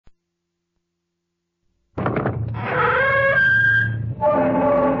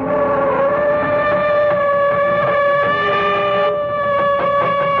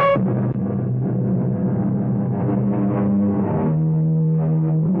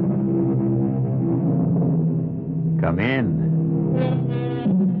Come in.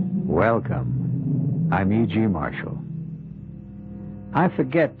 Welcome. I'm E.G. Marshall. I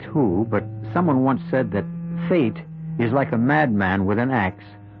forget who, but someone once said that fate is like a madman with an axe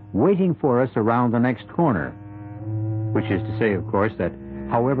waiting for us around the next corner. Which is to say, of course, that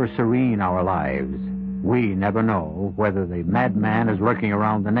however serene our lives, we never know whether the madman is lurking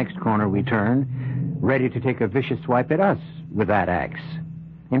around the next corner we turn, ready to take a vicious swipe at us with that axe.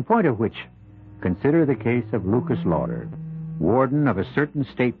 In point of which, consider the case of Lucas Lauder, warden of a certain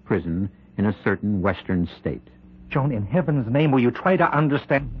state prison in a certain western state. Joan, in heaven's name, will you try to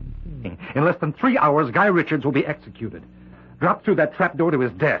understand? In less than 3 hours, Guy Richards will be executed. Dropped through that trapdoor to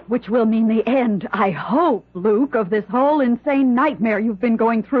his death. Which will mean the end, I hope, Luke, of this whole insane nightmare you've been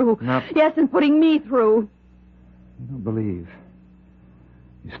going through. No. Yes, and putting me through. You don't believe.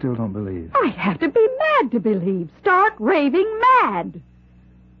 You still don't believe. I'd have to be mad to believe. Stark raving mad.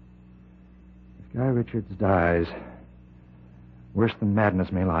 If Guy Richards dies, worse than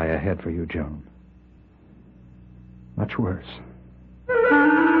madness may lie ahead for you, Joan. Much worse.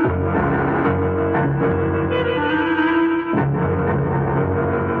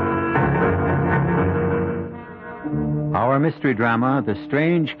 Our mystery drama, The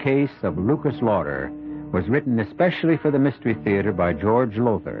Strange Case of Lucas Lauder, was written especially for the Mystery Theater by George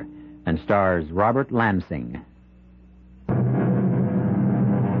Lauder and stars Robert Lansing.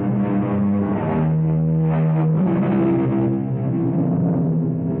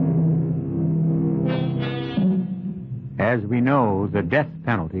 As we know, the death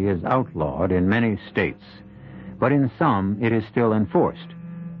penalty is outlawed in many states, but in some it is still enforced.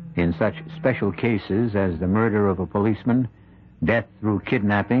 In such special cases as the murder of a policeman, death through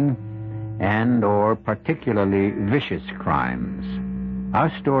kidnapping, and or particularly vicious crimes.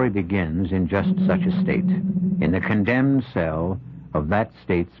 Our story begins in just such a state, in the condemned cell of that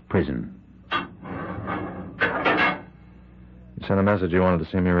state's prison. You sent a message you wanted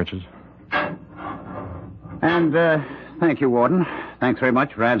to see me, Richards? And, thank you, Warden. Thanks very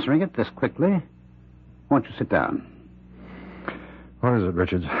much for answering it this quickly. Won't you sit down? What is it,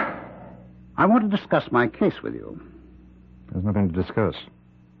 Richards? I want to discuss my case with you. There's nothing to discuss.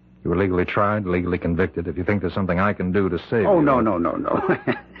 You were legally tried, legally convicted. If you think there's something I can do to save you... Oh, no.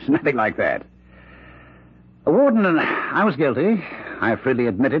 It's nothing like that. Warden, I was guilty. I freely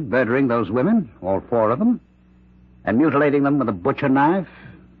admitted murdering those women, all 4 of them, and mutilating them with a butcher knife.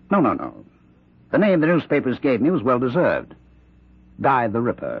 No. The name the newspapers gave me was well-deserved. Guy the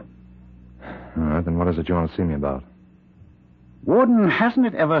Ripper. All right, then what is it you want to see me about? Warden, hasn't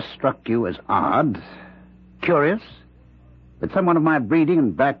it ever struck you as odd, curious, that someone of my breeding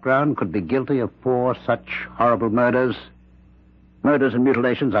and background could be guilty of 4 such horrible murders? Murders and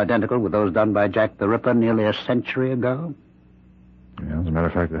mutilations identical with those done by Jack the Ripper nearly a century ago? Yeah, as a matter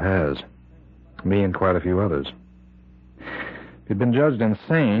of fact, it has. Me and quite a few others. If you'd been judged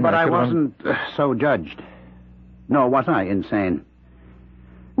insane... But I wasn't so judged. Nor was I insane.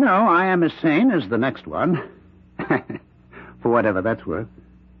 No, I am as sane as the next one. For whatever that's worth.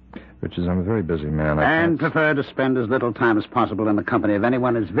 Richards, I'm a very busy man. And prefer to spend as little time as possible in the company of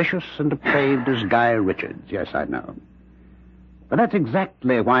anyone as vicious and depraved as Guy Richards. Yes, I know. But that's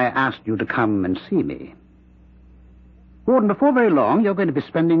exactly why I asked you to come and see me. Warden, before very long, you're going to be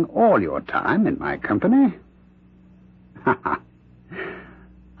spending all your time in my company.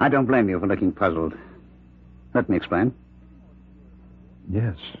 I don't blame you for looking puzzled. Let me explain.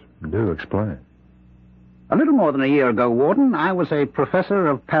 Yes, do explain. A little more than a year ago, Warden, I was a professor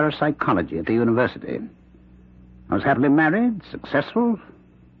of parapsychology at the university. I was happily married, successful,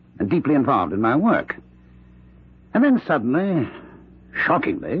 and deeply involved in my work. And then suddenly,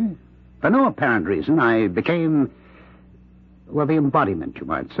 shockingly, for no apparent reason, I became, well, the embodiment, you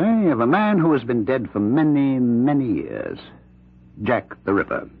might say, of a man who has been dead for many, many years. Jack the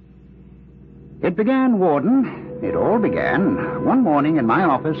Ripper. It began, Warden, it all began one morning in my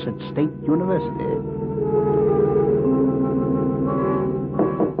office at State University.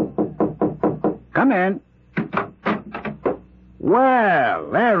 Come in.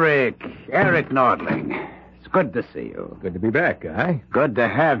 Well, Eric Nordling. It's good to see you. Good to be back, Guy. Good to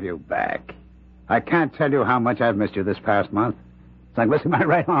have you back. I can't tell you how much I've missed you this past month. It's like missing my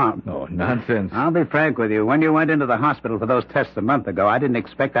right arm. Oh, nonsense. I'll be frank with you. When you went into the hospital for those tests a month ago, I didn't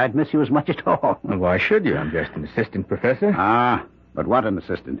expect I'd miss you as much at all. Well, why should you? I'm just an assistant professor. Ah, but what an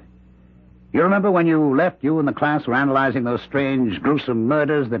assistant. You remember when you left, you and the class were analyzing those strange, gruesome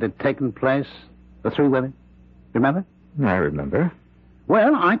murders that had taken place? The 3 women? Remember? I remember.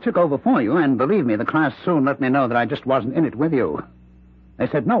 Well, I took over for you, and believe me, the class soon let me know that I just wasn't in it with you. They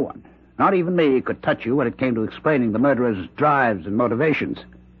said no one, not even me, could touch you when it came to explaining the murderer's drives and motivations.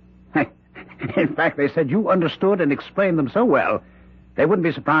 In fact, they said you understood and explained them so well, they wouldn't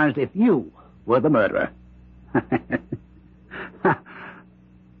be surprised if you were the murderer.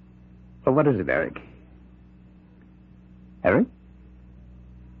 Well, what is it, Eric? Eric?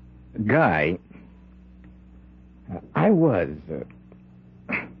 Guy, I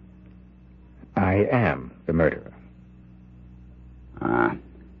am the murderer.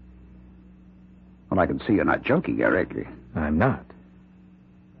 Well, I can see you're not joking, Eric. I'm not.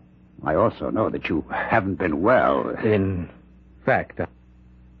 I also know that you haven't been well. In fact, I'm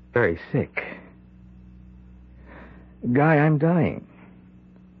very sick. Guy, I'm dying.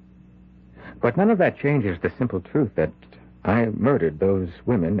 But none of that changes the simple truth that I murdered those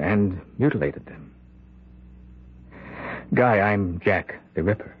women and mutilated them. Guy, I'm Jack the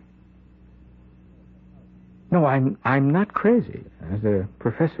Ripper. No, I'm not crazy. As a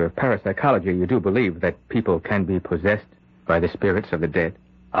professor of parapsychology, you do believe that people can be possessed by the spirits of the dead?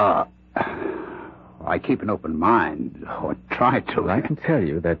 I keep an open mind, or try to. Well, I can tell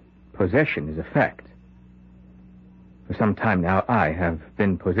you that possession is a fact. For some time now, I have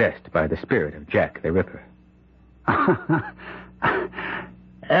been possessed by the spirit of Jack the Ripper.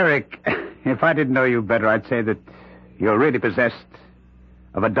 Eric, if I didn't know you better, I'd say that you're really possessed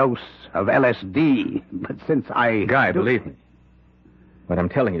of a dose of LSD. But since I... Guy, believe me. What I'm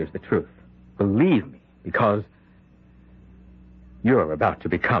telling you is the truth. Believe me, because you're about to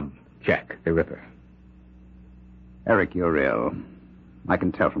become Jack the Ripper. Eric, you're ill. I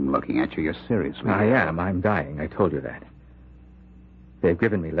can tell from looking at you. You're seriously I ill. am. I'm dying. I told you that. They've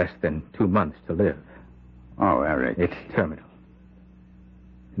given me less than 2 months to live. Oh, Eric. It's terminal.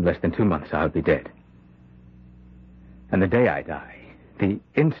 In less than 2 months, I'll be dead. And the day I die, the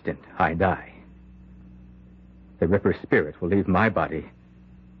instant I die, the Ripper's spirit will leave my body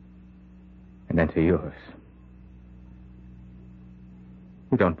and enter yours.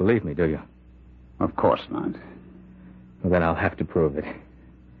 You don't believe me, do you? Of course not. Well, then I'll have to prove it.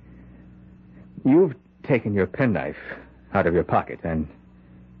 You've taken your penknife out of your pocket, and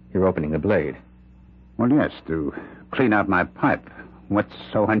you're opening the blade. Well, yes, to clean out my pipe. What's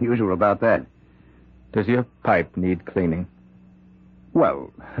so unusual about that? Does your pipe need cleaning?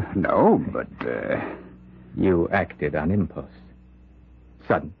 Well, no, but, You acted on impulse.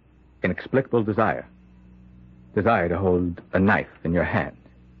 Sudden, inexplicable desire. Desire to hold a knife in your hand.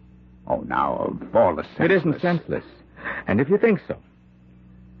 Oh, now, of all the senseless... It isn't senseless. And if you think so,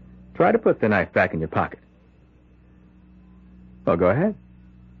 try to put the knife back in your pocket. Well, go ahead.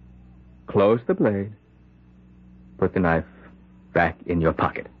 Close the blade. Put the knife back in your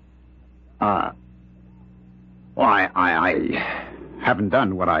pocket. Well, I haven't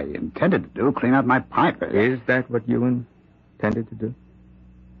done what I intended to do, clean out my pipe. Is that what you intended to do?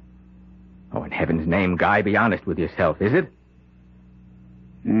 Oh, in heaven's name, Guy, be honest with yourself, is it?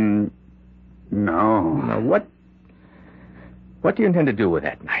 No. Now, what do you intend to do with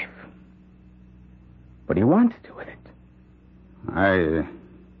that knife? What do you want to do with it? I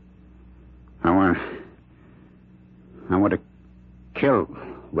want to kill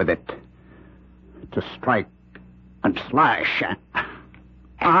with it. To strike and slash.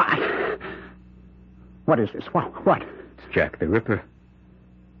 What is this? What? It's Jack the Ripper.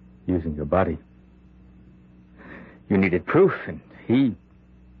 Using your body. You needed proof, and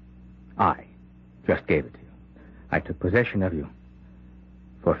I just gave it to you. I took possession of you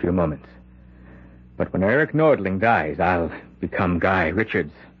for a few moments. But when Eric Nordling dies, I'll become Guy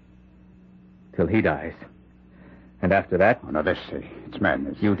Richards. Till he dies. And after that... Oh, no, it's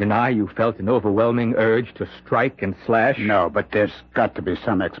madness. You deny you felt an overwhelming urge to strike and slash? No, but there's got to be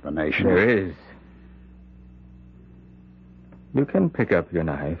some explanation. There is. You can pick up your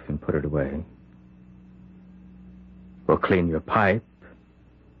knife and put it away. Or clean your pipe.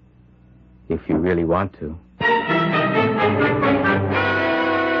 If you really want to.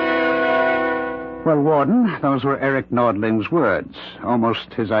 Well, Warden, those were Eric Nordling's words.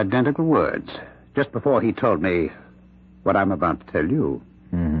 Almost his identical words. Just before he told me what I'm about to tell you.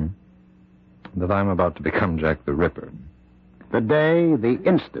 Mm-hmm. That I'm about to become Jack the Ripper. The day, the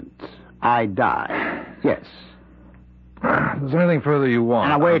instant, I die. Yes. Is there anything further you want?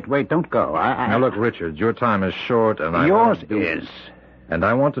 Now, wait, don't go. Now, look, Richards, your time is short, and Yours is. And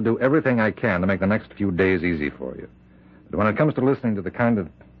I want to do everything I can to make the next few days easy for you. But when it comes to listening to the kind of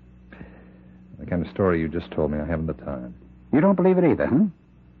story you just told me, I haven't the time. You don't believe it either, huh?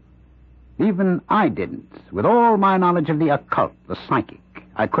 Even I didn't. With all my knowledge of the occult, the psychic,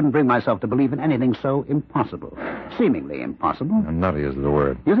 I couldn't bring myself to believe in anything so impossible. Seemingly impossible. Nutty is the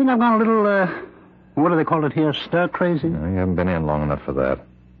word. You think I've gone a little, what do they call it here, stir-crazy? No, you haven't been in long enough for that.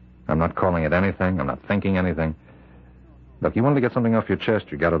 I'm not calling it anything. I'm not thinking anything. Look, you wanted to get something off your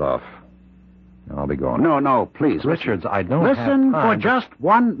chest, you got it off. I'll be going. No, please. Richards, I don't have Listen time. for just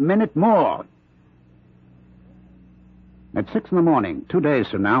 1 minute more. At 6 in the morning, 2 days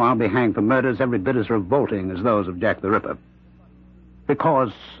from now, I'll be hanged for murders every bit as revolting as those of Jack the Ripper.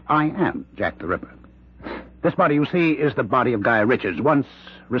 Because I am Jack the Ripper. This body, you see, is the body of Guy Richards, once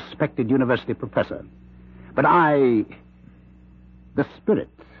respected university professor. But the spirit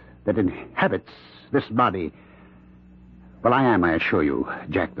that inhabits this body, well, I am, I assure you,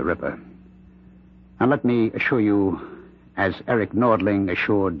 Jack the Ripper. Now let me assure you, as Eric Nordling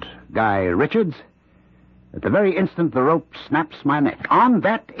assured Guy Richards, at the very instant the rope snaps my neck, on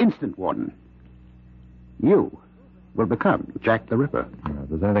that instant, Warden, you will become Jack the Ripper. If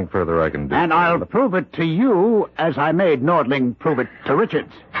there's anything further I can do... And I'll prove it to you as I made Nordling prove it to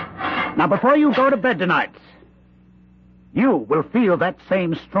Richards. Now, before you go to bed tonight, you will feel that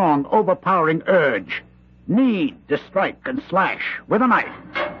same strong, overpowering urge, need to strike and slash with a knife.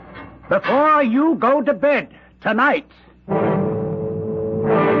 Before you go to bed tonight...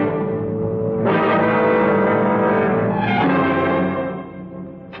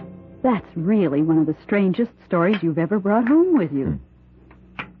 That's really one of the strangest stories you've ever brought home with you.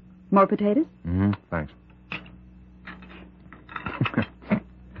 More potatoes? Mm-hmm. Thanks.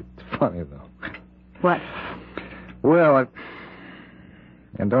 It's funny, though. What? Well,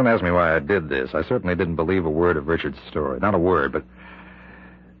 and don't ask me why I did this. I certainly didn't believe a word of Richard's story. Not a word, but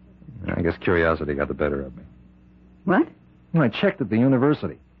I guess curiosity got the better of me. What? Well, I checked at the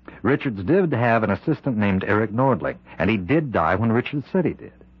university. Richards did have an assistant named Eric Nordling, and he did die when Richards said he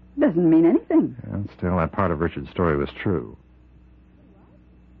did. Doesn't mean anything. And still, that part of Richard's story was true.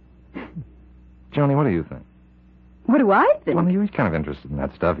 Joni, what do you think? What do I think? Well, you're kind of interested in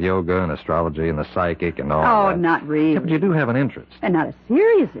that stuff, yoga and astrology and the psychic and all Oh, that. not really. Yeah, but you do have an interest. And not a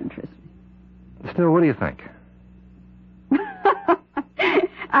serious interest. Still, what do you think?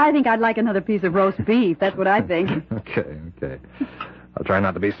 I think I'd like another piece of roast beef. That's what I think. Okay. I'll try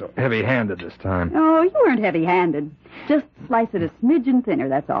not to be so heavy-handed this time. Oh, you weren't heavy-handed. Just slice it a smidgen thinner,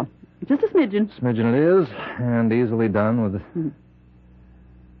 that's all. Just a smidgen. Smidgen it is, and easily done with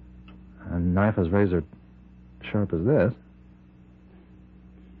a knife as razor sharp as this.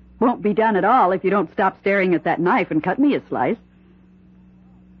 Won't be done at all if you don't stop staring at that knife and cut me a slice.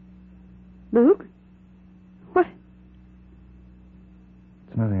 Luke? What?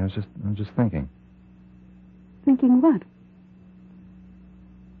 It's nothing. I was just thinking. Thinking what?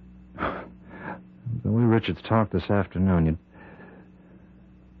 The way Richards talked this afternoon,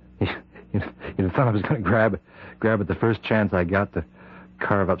 you'd have thought I was going to grab at the first chance I got to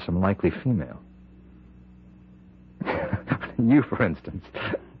carve up some likely female. You, for instance.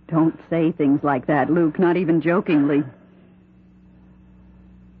 Don't say things like that, Luke, not even jokingly.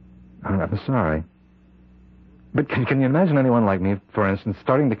 I'm sorry. But can you imagine anyone like me, for instance,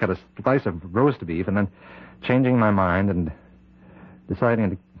 starting to cut a slice of roast beef and then changing my mind and deciding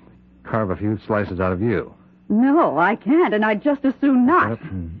to carve a few slices out of you? No, I can't, and I'd just as soon not. Up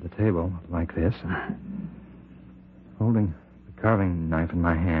on the table like this, and holding the carving knife in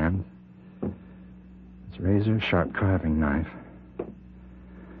my hand, this razor-sharp carving knife,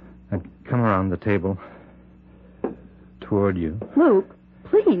 I'd come around the table toward you. Luke,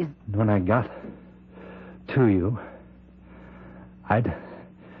 please. And when I got to you, I'd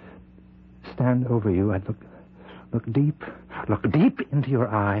stand over you. I'd look deep into your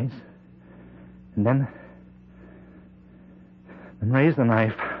eyes, and then raise the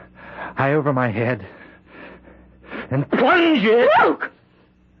knife high over my head and plunge it. Luke!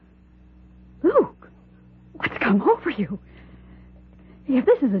 Luke, what's come over you? If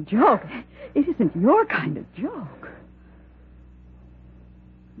this is a joke, it isn't your kind of joke.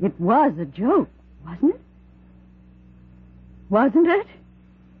 It was a joke, wasn't it? Wasn't it?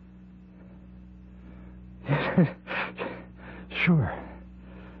 Sure.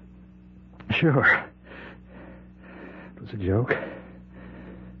 It was a joke.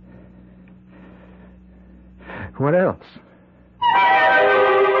 What else?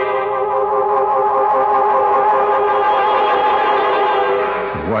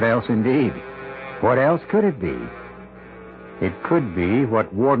 What else, indeed? What else could it be? It could be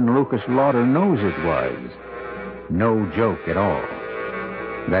what Warden Lucas Lauder knows it was. No joke at all.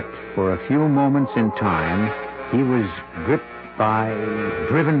 That for a few moments in time, he was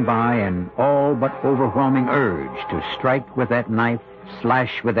driven by an all but overwhelming urge to strike with that knife,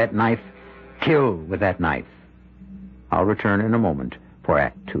 slash with that knife, kill with that knife. I'll return in a moment for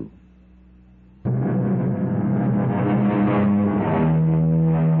Act 2.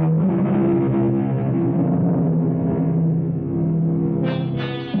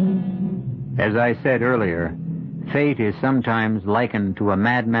 As I said earlier, fate is sometimes likened to a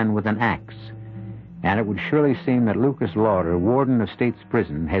madman with an axe. and it would surely seem that Lucas Lauder, warden of State's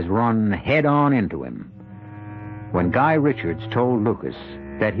Prison, has run head-on into him. When Guy Richards told Lucas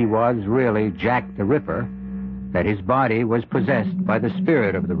that he was really Jack the Ripper, that his body was possessed by the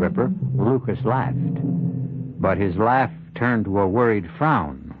spirit of the Ripper, Lucas laughed. But his laugh turned to a worried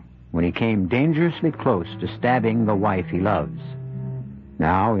frown when he came dangerously close to stabbing the wife he loves.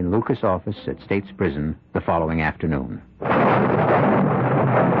 Now in Lucas' office at State's Prison the following afternoon.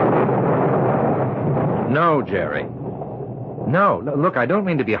 No, Jerry. No, look, I don't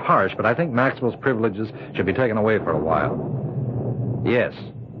mean to be harsh, but I think Maxwell's privileges should be taken away for a while. Yes,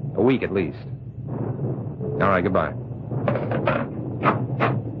 a week at least. All right, goodbye.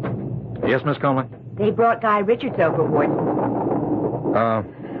 Yes, Miss Conley? They brought Guy Richards over, Warden.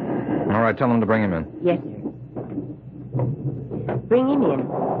 All right, tell them to bring him in. Yes, sir. Bring him in.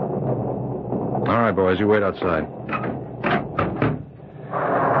 All right, boys, you wait outside.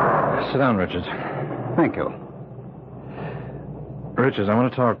 Sit down, Richards. Thank you. Richards, I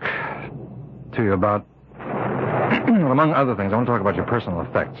want to talk to you about, among other things, I want to talk about your personal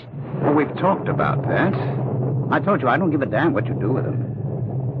effects. Well, we've talked about that. I told you I don't give a damn what you do with them.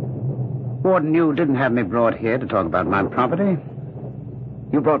 Warden, you didn't have me brought here to talk about my property.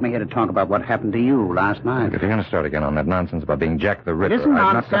 You brought me here to talk about what happened to you last night. If you're going to start again on that nonsense about being Jack the Ripper... It isn't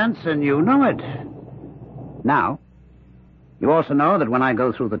nonsense, and you know it. Now, you also know that when I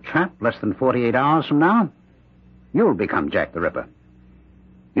go through the trap less than 48 hours from now, you'll become Jack the Ripper.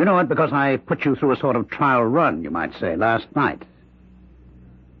 You know it because I put you through a sort of trial run, you might say, last night.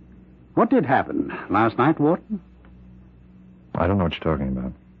 What did happen last night, Wharton? I don't know what you're talking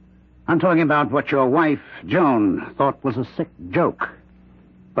about. I'm talking about what your wife, Joan, thought was a sick joke,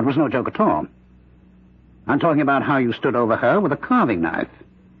 but was no joke at all. I'm talking about how you stood over her with a carving knife,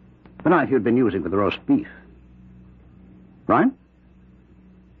 the knife you'd been using for the roast beef. Right?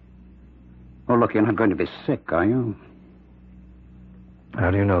 Oh, look, you're not going to be sick, are you? How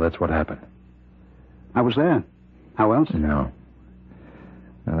do you know that's what happened? I was there. How else? No.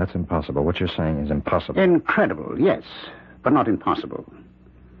 No, that's impossible. What you're saying is impossible. Incredible, yes, but not impossible.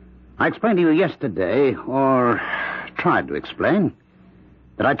 I explained to you yesterday, or tried to explain,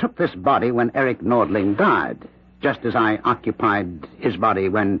 that I took this body when Eric Nordling died, just as I occupied his body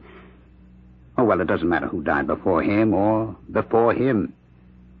when... Oh, well, it doesn't matter who died before him or before him.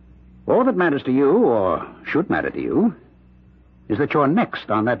 All that matters to you, or should matter to you, is that you're next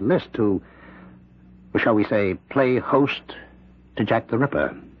on that list to, shall we say, play host to Jack the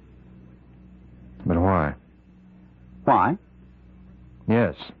Ripper. But why? Why?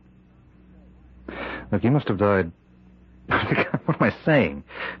 Yes. Look, you must have died... What am I saying?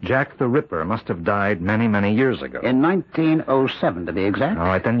 Jack the Ripper must have died many, many years ago. In 1907, to be exact. All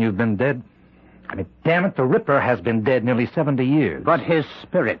right, then you've been dead. I mean, damn it, the Ripper has been dead nearly 70 years. But his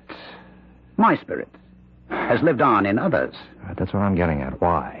spirit, my spirit, has lived on in others. All right, that's what I'm getting at.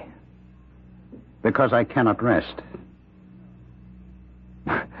 Why? Because I cannot rest.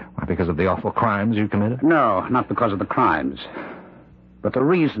 Why, because of the awful crimes you committed? No, not because of the crimes, but the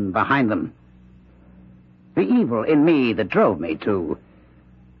reason behind them. The evil in me that drove me to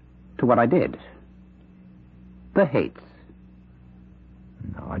what I did. The hate.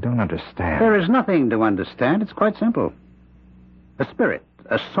 No, I don't understand. There is nothing to understand. It's quite simple. A spirit,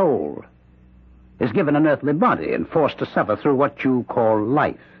 a soul, is given an earthly body and forced to suffer through what you call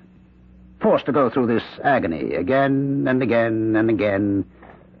life. Forced to go through this agony again and again and again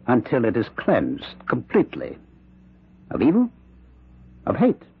until it is cleansed completely of evil, of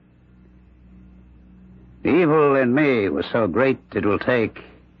hate. The evil in me was so great it will take,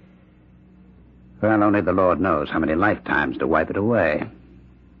 well, only the Lord knows how many lifetimes to wipe it away.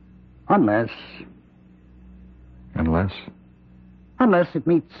 Unless it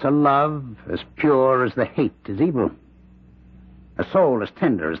meets a love as pure as the hate is evil. A soul as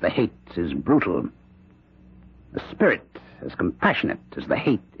tender as the hate is brutal. A spirit as compassionate as the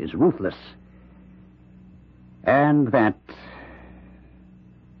hate is ruthless. And that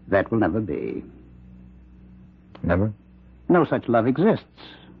will never be. Never? No such love exists.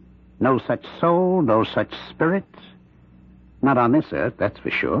 No such soul, no such spirit. Not on this earth, that's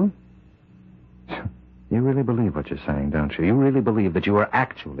for sure. You really believe what you're saying, don't you? You really believe that you are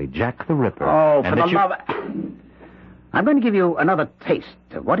actually Jack the Ripper. Oh, for the love... I'm going to give you another taste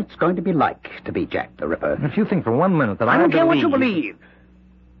of what it's going to be like to be Jack the Ripper. If you think for 1 minute that I don't care what you believe.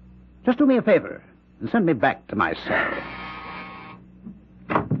 Just do me a favor and send me back to my cell.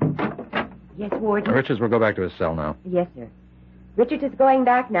 Yes, Warden? Richards will go back to his cell now. Yes, sir. Richards is going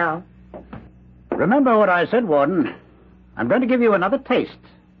back now. Remember what I said, Warden. I'm going to give you another taste.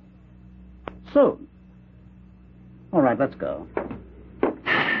 Soon. All right, let's go.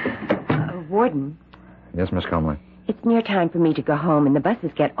 Warden? Yes, Miss Conway. It's near time for me to go home, and the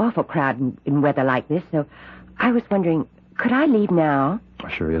buses get awful crowded in weather like this, so I was wondering, could I leave now?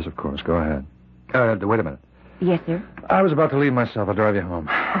 Sure, yes, of course. Go ahead. Wait a minute. Yes, sir. I was about to leave myself. I'll drive you home.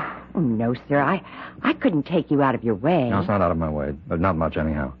 Oh, no, sir. I couldn't take you out of your way. No, it's not out of my way. But not much,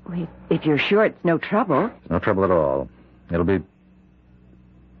 anyhow. Well, if you're sure it's no trouble. It's no trouble at all. It'll be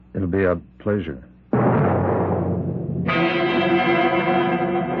a pleasure.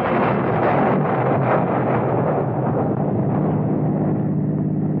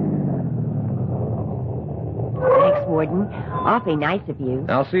 Thanks, Warden. Awfully nice of you.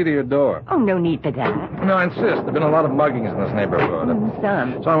 I'll see to your door. Oh, no need for that. No, I insist. There have been a lot of muggings in this neighborhood.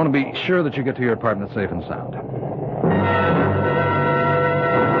 Some. So I want to be sure that you get to your apartment safe and sound.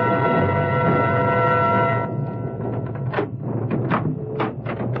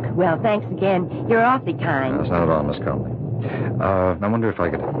 Well, thanks again. You're awfully kind. That's not at all, Miss Conley. I wonder if I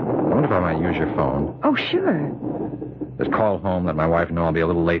might use your phone. Oh, sure. Just call home, let my wife know I'll be a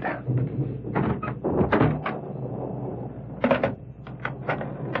little late.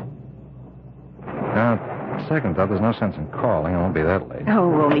 Now, second thought, there's no sense in calling. I won't be that late.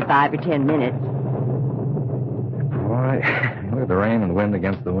 Oh, only 5 or 10 minutes. Boy, look at the rain and wind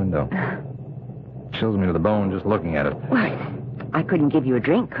against the window. Chills me to the bone just looking at it. Well, I couldn't give you a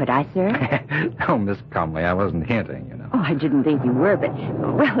drink, could I, sir? Oh, Miss Comley, I wasn't hinting, you know. Oh, I didn't think you were, but,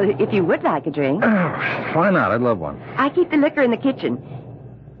 well, if you would like a drink. Why not? I'd love one. I keep the liquor in the kitchen.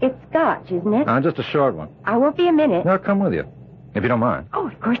 It's scotch, isn't it? Just a short one. I won't be a minute. No, I'll come with you, if you don't mind. Oh,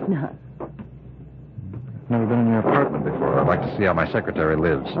 of course not. Never been in your apartment before. I'd like to see how my secretary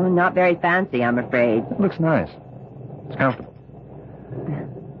lives. Oh, not very fancy, I'm afraid. It looks nice. It's comfortable.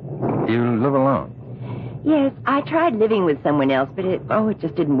 You live alone? Yes, I tried living with someone else, but it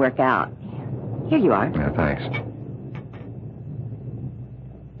just didn't work out. Here you are. Yeah, thanks.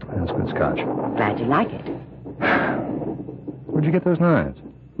 That's good scotch. Glad you like it. Where'd you get those knives?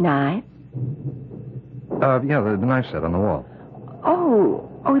 Knives? Yeah, the knife set on the wall.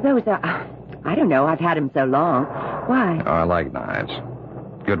 Oh, those are... I don't know. I've had them so long. Why? Oh, I like knives.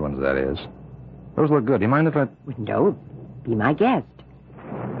 Good ones, that is. Those look good. Do you mind if I... No, be my guest.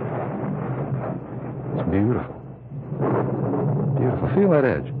 It's beautiful. Beautiful. Feel that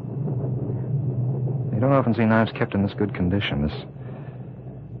edge. You don't often see knives kept in this good condition.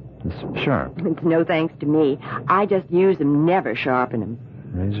 This sharp. It's no thanks to me. I just use them, never sharpen them.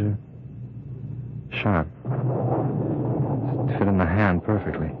 Razor. Sharp. Fit in the hand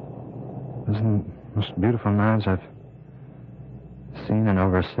perfectly. Those are the most beautiful knives I've seen in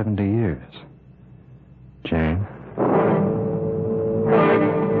over 70 years. Jane.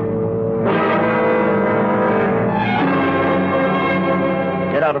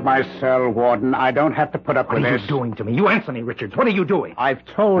 Get out of my cell, Warden. I don't have to put up with this. What are you doing to me? You answer me, Richards. What are you doing? I've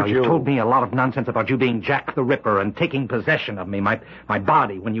told you. You've told me a lot of nonsense about you being Jack the Ripper and taking possession of me, my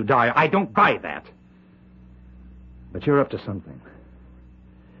body, when you die. I don't buy that. But you're up to something.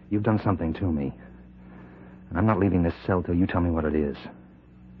 You've done something to me. And I'm not leaving this cell till you tell me what it is.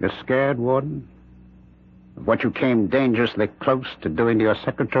 You're scared, Warden? Of what you came dangerously close to doing to your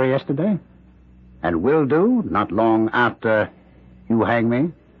secretary yesterday? And will do not long after you hang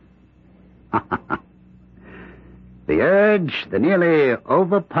me? The urge, the nearly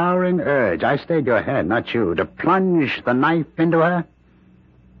overpowering urge. I stayed your hand, not you. To plunge the knife into her?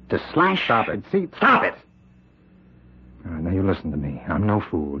 To slash... Stop it. See, Stop it! All right, now you listen to me. I'm no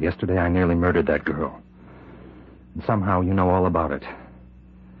fool. Yesterday I nearly murdered that girl. And somehow you know all about it.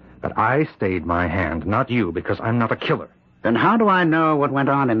 But I stayed my hand, not you, because I'm not a killer. Then how do I know what went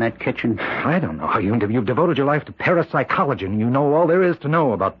on in that kitchen? I don't know how you've devoted your life to parapsychology, and you know all there is to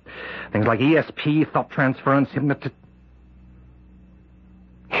know about things like ESP, thought transference, hypnotism.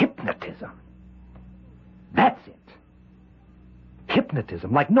 That's it.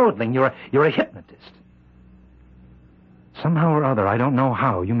 Hypnotism. Like Nordling, you're a hypnotist. Somehow or other, I don't know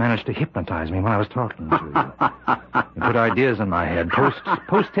how, you managed to hypnotize me when I was talking to you. You put ideas in my head.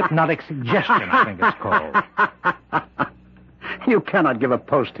 Post-hypnotic suggestion, I think it's called. You cannot give a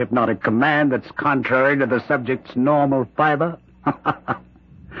post-hypnotic command that's contrary to the subject's normal fiber.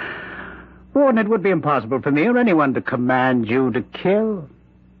 Warden, it would be impossible for me or anyone to command you to kill.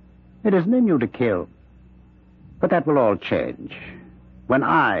 It isn't in you to kill. But that will all change when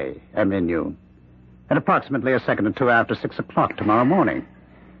I am in you. At approximately a second or two after 6 o'clock tomorrow morning.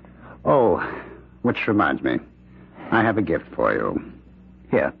 Oh, which reminds me, I have a gift for you.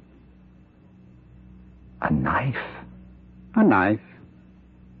 Here. A knife? A knife.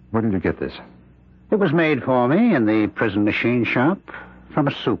 Where did you get this? It was made for me in the prison machine shop from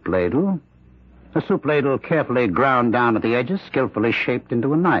a soup ladle. A soup ladle carefully ground down at the edges, skillfully shaped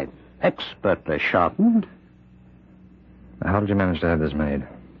into a knife. expertly sharpened. How did you manage to have this made?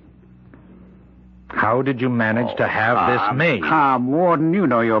 How did you manage to have this made? Calm, Warden, you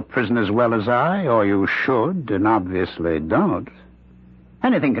know your prison as well as I, or you should, and obviously don't.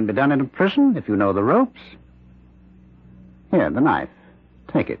 Anything can be done in a prison if you know the ropes. Here, the knife.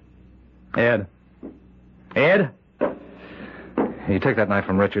 Take it. Ed? You take that knife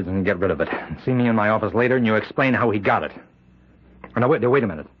from Richards and get rid of it. See me in my office later and you explain how he got it. Oh, no, wait a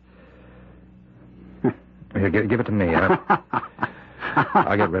minute. Here, give it to me.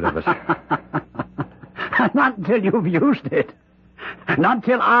 I'll get rid of it. Not until you've used it. Not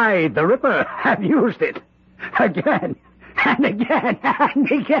until I, the Ripper, have used it. Again, and again,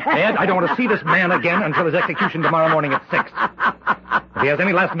 and again. Ed, I don't want to see this man again until his execution tomorrow morning at 6. If he has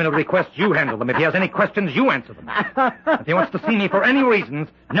any last-minute requests, you handle them. If he has any questions, you answer them. If he wants to see me for any reasons,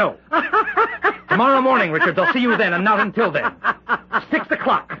 no. Tomorrow morning, Richards, I'll see you then, and not until then. 6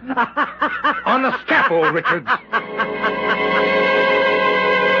 o'clock. On the scaffold, Richards.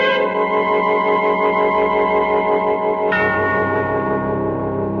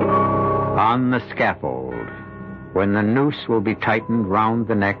 On the scaffold, when the noose will be tightened round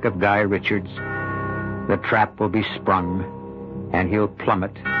the neck of Guy Richards, the trap will be sprung, and he'll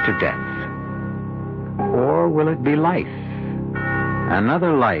plummet to death. Or will it be life?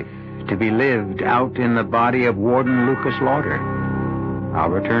 Another life to be lived out in the body of Warden Lucas Lauder. I'll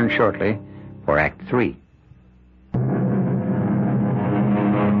return shortly for Act 3.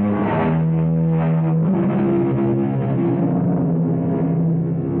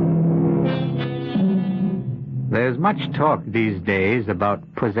 There's much talk these days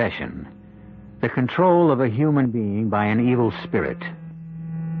about possession, the control of a human being by an evil spirit.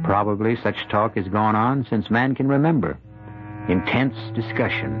 Probably such talk has gone on since man can remember. Intense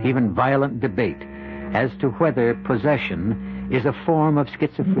discussion, even violent debate, as to whether possession is a form of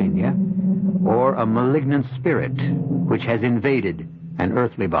schizophrenia or a malignant spirit which has invaded an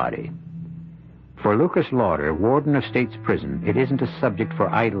earthly body. For Lucas Lauder, warden of State's Prison, it isn't a subject for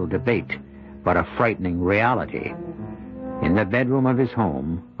idle debate, but a frightening reality. In the bedroom of his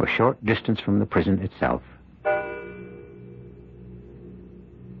home, a short distance from the prison itself.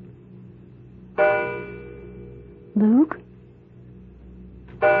 Luke?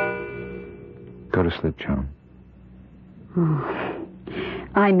 Go to sleep, Joan. Oh,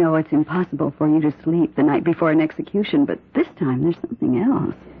 I know it's impossible for you to sleep the night before an execution, but this time there's something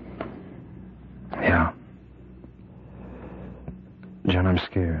else. Yeah. Joan, I'm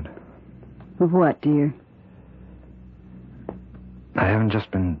scared. Of what, dear? I haven't just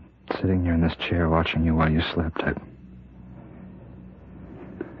been sitting here in this chair watching you while you slept.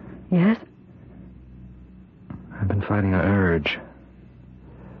 Yes? I've been fighting an urge.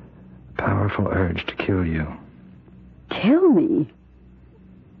 A powerful urge to kill you. Kill me?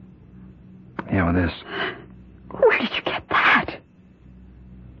 Yeah, with this. Where did you get that?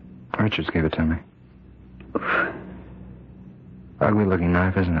 Richards gave it to me. Ugly-looking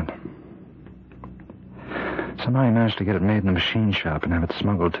knife, isn't it? Somehow he managed to get it made in the machine shop and have it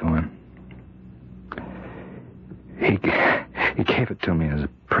smuggled to him. He gave it to me as a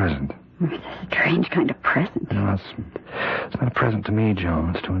present. It's a strange kind of present. No, it's not a present to me,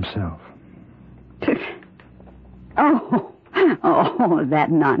 Joan. It's to himself. Oh, that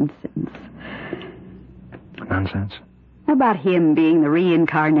nonsense. Nonsense? About him being the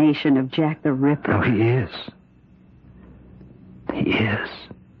reincarnation of Jack the Ripper. Oh, he is. He is.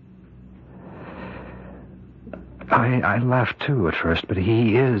 I laughed, too, at first, but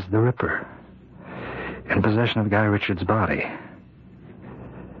he is the Ripper. In possession of Guy Richards' body.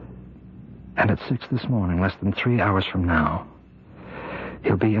 And at 6 this morning, less than 3 hours from now,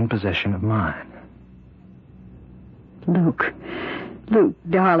 he'll be in possession of mine. Luke,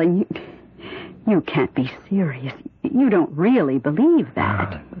 darling, you can't be serious. You don't really believe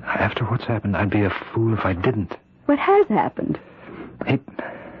that. After what's happened, I'd be a fool if I didn't. What has happened?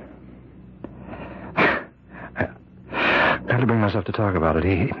 I had to bring myself to talk about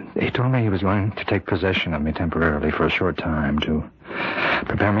it. He told me he was going to take possession of me temporarily for a short time to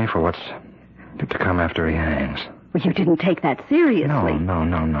prepare me for what's to come after he hangs. Well, you didn't take that seriously. No,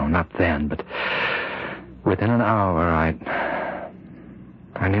 not then, but within an hour,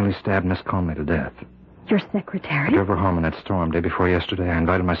 I nearly stabbed Miss Conley to death. Your secretary? I drove her home in that storm day before yesterday. I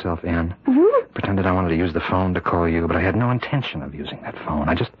invited myself in. Pretended I wanted to use the phone to call you, but I had no intention of using that phone.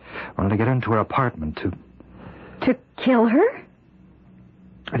 I just wanted to get into her apartment to... To kill her?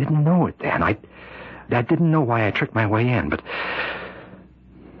 I didn't know it then. I didn't know why I tricked my way in, but...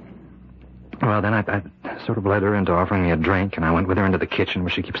 Well, then I sort of led her into offering me a drink, and I went with her into the kitchen where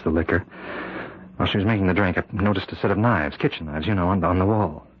she keeps the liquor. While she was making the drink, I noticed a set of knives, kitchen knives, on the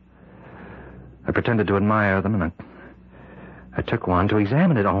wall. I pretended to admire them, and I took one to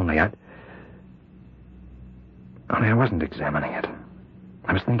examine it only. I wasn't examining it.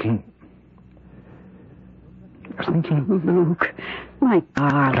 I was thinking... Luke, my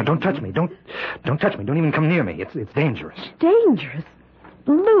darling. Now, don't touch me. Don't touch me. Don't even come near me. It's dangerous. Dangerous?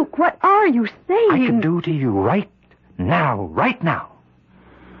 Luke, what are you saying? I could do to you right now,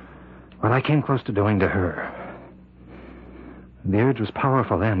 what I came close to doing to her. The urge was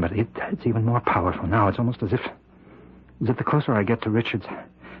powerful then, but it's even more powerful now. It's almost as if the closer I get to Richard's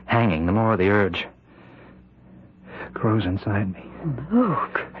hanging, the more the urge grows inside me.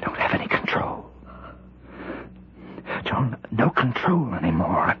 Luke. I don't have any control. Joan, no control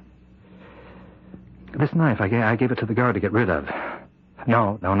anymore. This knife, I gave it to the guard to get rid of.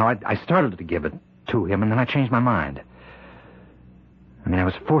 No, I started to give it to him, and then I changed my mind. I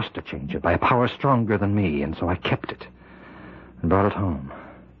was forced to change it by a power stronger than me, and so I kept it and brought it home.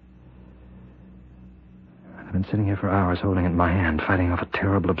 I've been sitting here for hours holding it in my hand, fighting off a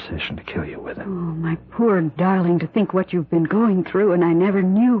terrible obsession to kill you with it. Oh, my poor darling, to think what you've been going through, and I never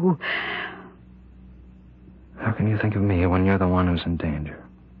knew. How can you think of me when you're the one who's in danger?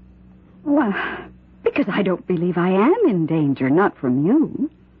 Well, because I don't believe I am in danger, not from you.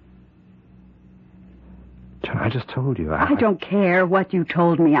 John, I just told you. I don't care what you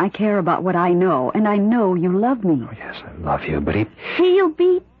told me. I care about what I know, and I know you love me. Oh, yes, I love you, but He'll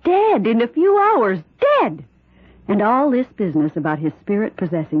be dead in a few hours. Dead! And all this business about his spirit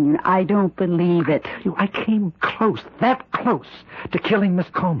possessing you, I don't believe it. I came close, that close, to killing Miss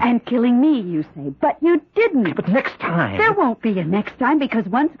Coleman. And killing me, you say. But you didn't. But next time... There won't be a next time, because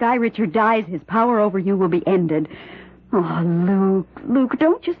once Guy Richard dies, his power over you will be ended. Oh, Luke,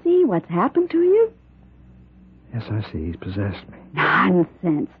 don't you see what's happened to you? Yes, I see. He's possessed me.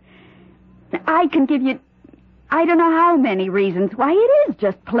 Nonsense. I can give you... I don't know how many reasons why it is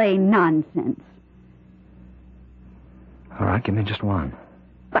just plain nonsense. All right, give me just one.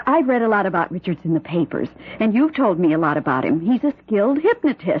 But I've read a lot about Richards in the papers, and you've told me a lot about him. He's a skilled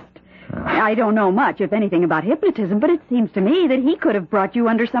hypnotist. I don't know much, if anything, about hypnotism, but it seems to me that he could have brought you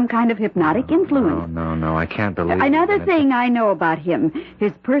under some kind of hypnotic influence. No, I can't believe Another thing I know about him,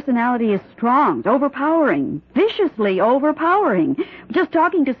 his personality is strong, overpowering, viciously overpowering. Just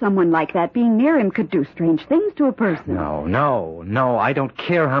talking to someone like that, being near him, could do strange things to a person. No, I don't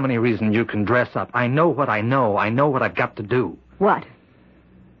care how many reasons you can dress up. I know what I know. I know what I've got to do. What?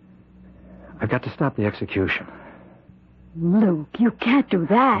 I've got to stop the execution. Luke, you can't do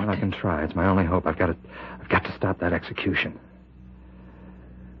that. Well, I can try. It's my only hope. I've got to stop that execution.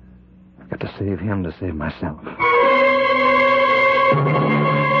 I've got to save him to save myself.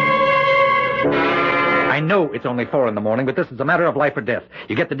 I know it's only 4 a.m, but this is a matter of life or death.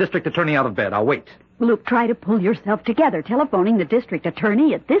 You get the district attorney out of bed. I'll wait. Luke, try to pull yourself together. Telephoning the district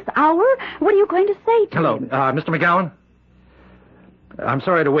attorney at this hour? What are you going to say to Hello, him? Mr. McGowan? I'm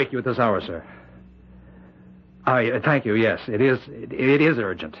sorry to wake you at this hour, sir. Thank you, yes. It is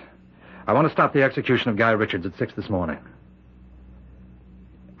urgent. I want to stop the execution of Guy Richards at 6 this morning.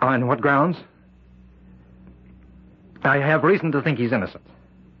 On what grounds? I have reason to think he's innocent.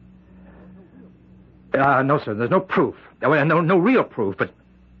 No, sir, there's no proof. No real proof, but...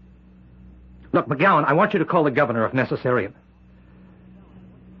 Look, McGowan, I want you to call the governor if necessary.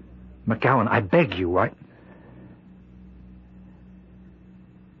 McGowan, I beg you, right?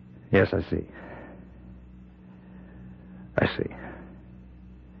 Yes, I see.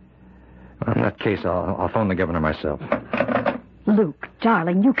 Well, in that case, I'll phone the governor myself. Luke,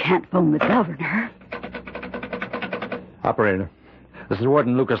 darling, you can't phone the governor. Operator, this is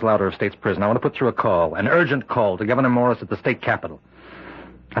Warden Lucas Lauder of State's Prison. I want to put through a call, an urgent call to Governor Morris at the state capitol.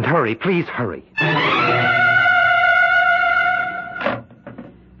 And hurry, please hurry.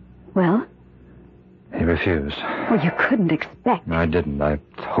 Well? He refused. Well, you couldn't expect. No, I didn't. I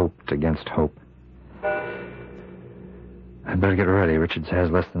hoped against hope. I'd better get ready. Richards has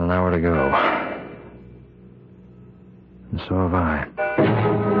less than an hour to go. And so have I.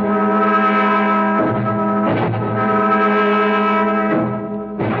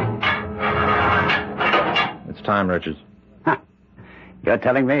 It's time, Richards. Huh. You're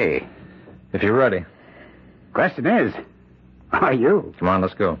telling me. If you're ready. Question is, are you? Come on,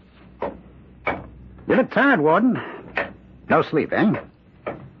 let's go. You look tired, Warden. No sleep, eh?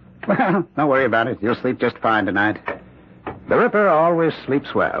 Well, don't worry about it. You'll sleep just fine tonight. The Ripper always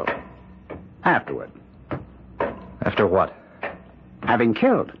sleeps well. Afterward. After what? Having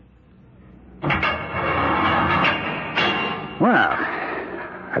killed. Well,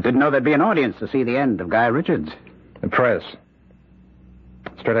 I didn't know there'd be an audience to see the end of Guy Richards. The press.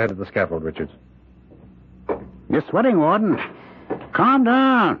 Straight ahead to the scaffold, Richards. You're sweating, Warden. Calm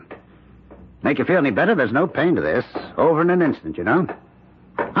down. Make you feel any better, there's no pain to this. Over in an instant, you know.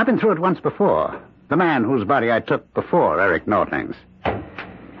 I've been through it once before. The man whose body I took before Eric Nortling's.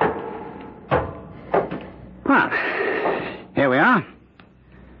 Well, here we are.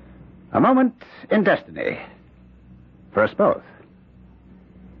 A moment in destiny. For us both.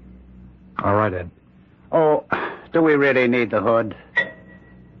 All right, Ed. Oh, do we really need the hood?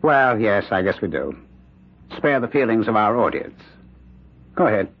 Well, yes, I guess we do. Spare the feelings of our audience. Go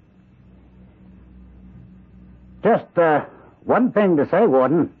ahead. Just, one thing to say,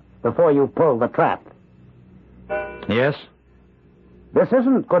 Warden, before you pull the trap. Yes? This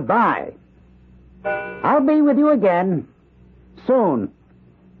isn't goodbye. I'll be with you again. Soon.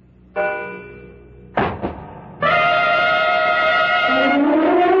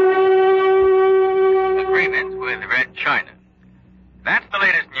 Agreements with Red China. That's the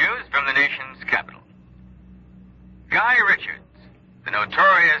latest news from the nation's capital. Guy Richards, the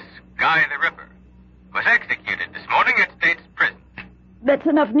notorious Guy the Ripper, was executed this morning at State's Prison. That's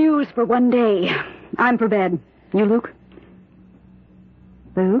enough news for one day. I'm for bed. You, Luke?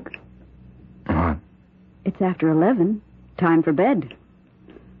 Luke? What? It's after 11. Time for bed.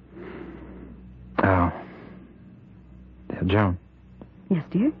 Oh. Yeah, Joan, Yes,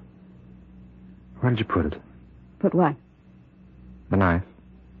 dear? where did you put it? Put what? The knife.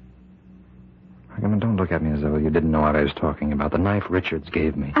 I mean, don't look at me as though you didn't know what I was talking about. The knife Richards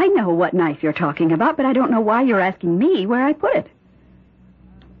gave me. I know what knife you're talking about, but I don't know why you're asking me where I put it.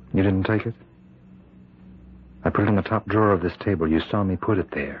 You didn't take it? I put it in the top drawer of this table. You saw me put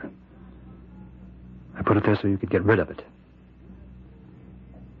it there. I put it there so you could get rid of it.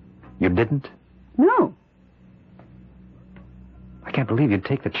 You didn't? No. I can't believe you'd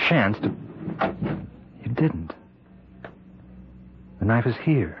take the chance to... You didn't. The knife is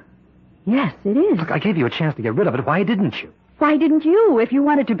here. Yes, it is. Look, I gave you a chance to get rid of it. Why didn't you? Why didn't you? If you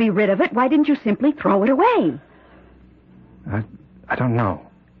wanted to be rid of it, why didn't you simply throw it away? I don't know.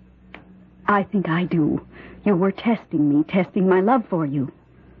 I think I do. You were testing me, testing my love for you.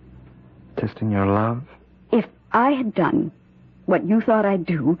 Testing your love? If I had done what you thought I'd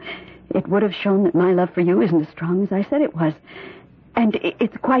do, it would have shown that my love for you isn't as strong as I said it was. And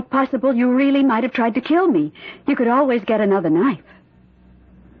it's quite possible you really might have tried to kill me. You could always get another knife.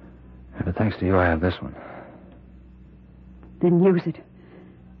 Yeah, but thanks to you, I have this one. Then use it,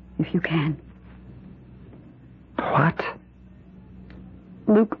 if you can. What?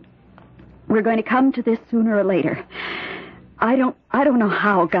 Luke, we're going to come to this sooner or later. I don't know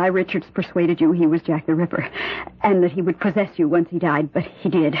how Guy Richards persuaded you he was Jack the Ripper, and that he would possess you once he died, but he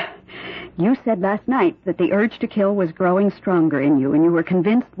did. You said last night that the urge to kill was growing stronger in you, and you were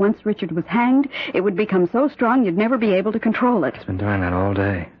convinced once Richard was hanged, it would become so strong you'd never be able to control it. It's been doing that all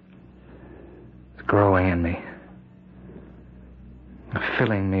day. It's growing in me.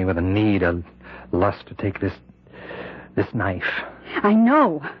 Filling me with a need, a lust to take this knife. I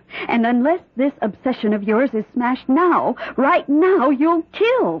know. And unless this obsession of yours is smashed now, right now, you'll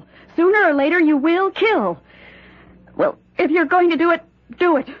kill. Sooner or later, you will kill. Well, if you're going to do it,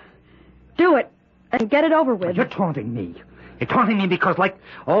 do it. Do it. And get it over with. You're taunting me. You're taunting me because, like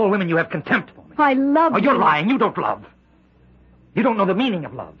all women, you have contempt for me. I love you. Oh, you're lying. You don't love. You don't know the meaning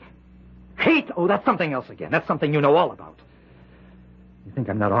of love. Hate? Oh, that's something else again. That's something you know all about. You think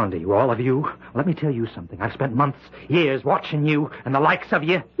I'm not on to you, all of you? Well, let me tell you something. I've spent months, years watching you and the likes of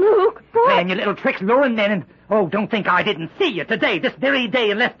you. Luke, what? Playing your little tricks, luring men, and... Oh, don't think I didn't see you today, this very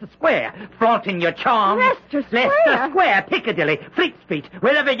day in Leicester Square, flaunting your charms. Leicester Square? Leicester Square, Piccadilly, Fleet Street,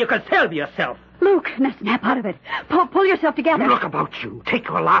 wherever you could sell yourself. Luke, now snap out of it. Pull yourself together. Look about you. Take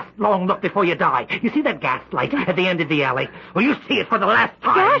your last long look before you die. You see that gas light at the end of the alley? Well, you see it for the last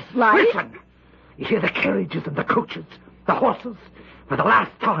time. Gas light? Listen. You hear the carriages and the coaches, the horses, for the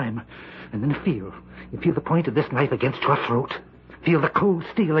last time. And then you feel the point of this knife against your throat. Feel the cold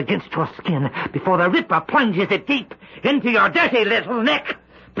steel against your skin before the Ripper plunges it deep into your dirty little neck.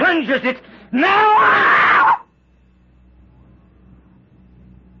 Plunges it now!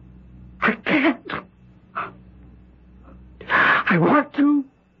 I can't. I want to.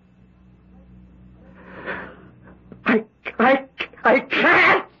 I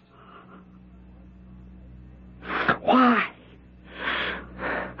can't. Why?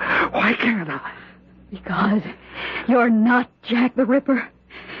 Why can't I? Because you're not Jack the Ripper.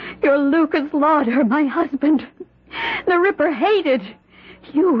 You're Lucas Lauder, my husband. The Ripper hated.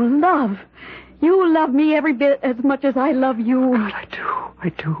 You love me every bit as much as I love you. God, I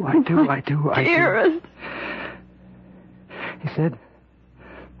do. Dearest. He said,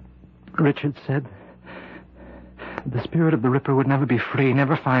 Richard said, the spirit of the Ripper would never be free,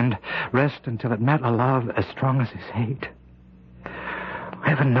 never find rest until it met a love as strong as his hate.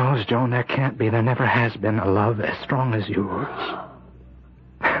 Heaven knows, Joan, there can't be, there never has been a love as strong as yours.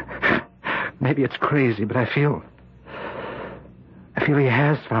 Maybe it's crazy, but I feel he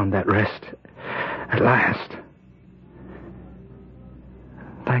has found that rest at last.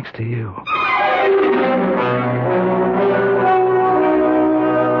 Thanks to you.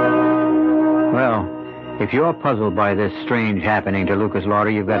 Well, if you're puzzled by this strange happening to Lucas Lauder,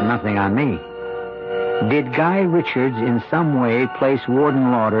 you've got nothing on me. Did Guy Richards in some way place Warden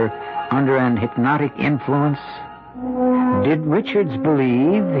Lauder under an hypnotic influence? Did Richards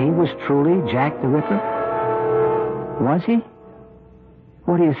believe he was truly Jack the Ripper? Was he?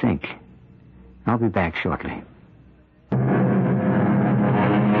 What do you think? I'll be back shortly.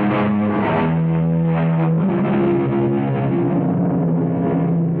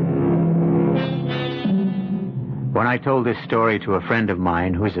 When I told this story to a friend of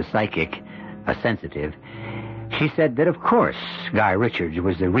mine who's a psychic, a sensitive, she said that, of course, Guy Richards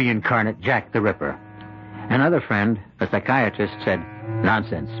was the reincarnate Jack the Ripper. Another friend, a psychiatrist, said,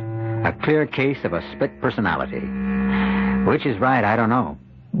 nonsense. A clear case of a split personality. Which is right, I don't know.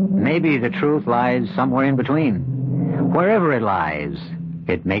 Maybe the truth lies somewhere in between. Wherever it lies,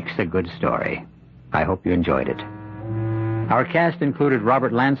 it makes a good story. I hope you enjoyed it. Our cast included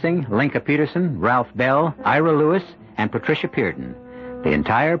Robert Lansing, Linka Peterson, Ralph Bell, Ira Lewis, and Patricia Pearden. The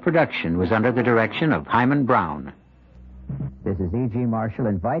entire production was under the direction of Hyman Brown. This is E.G. Marshall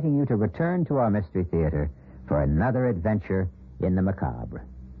inviting you to return to our Mystery Theater for another adventure in the macabre.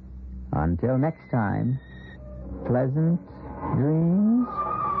 Until next time, pleasant dreams.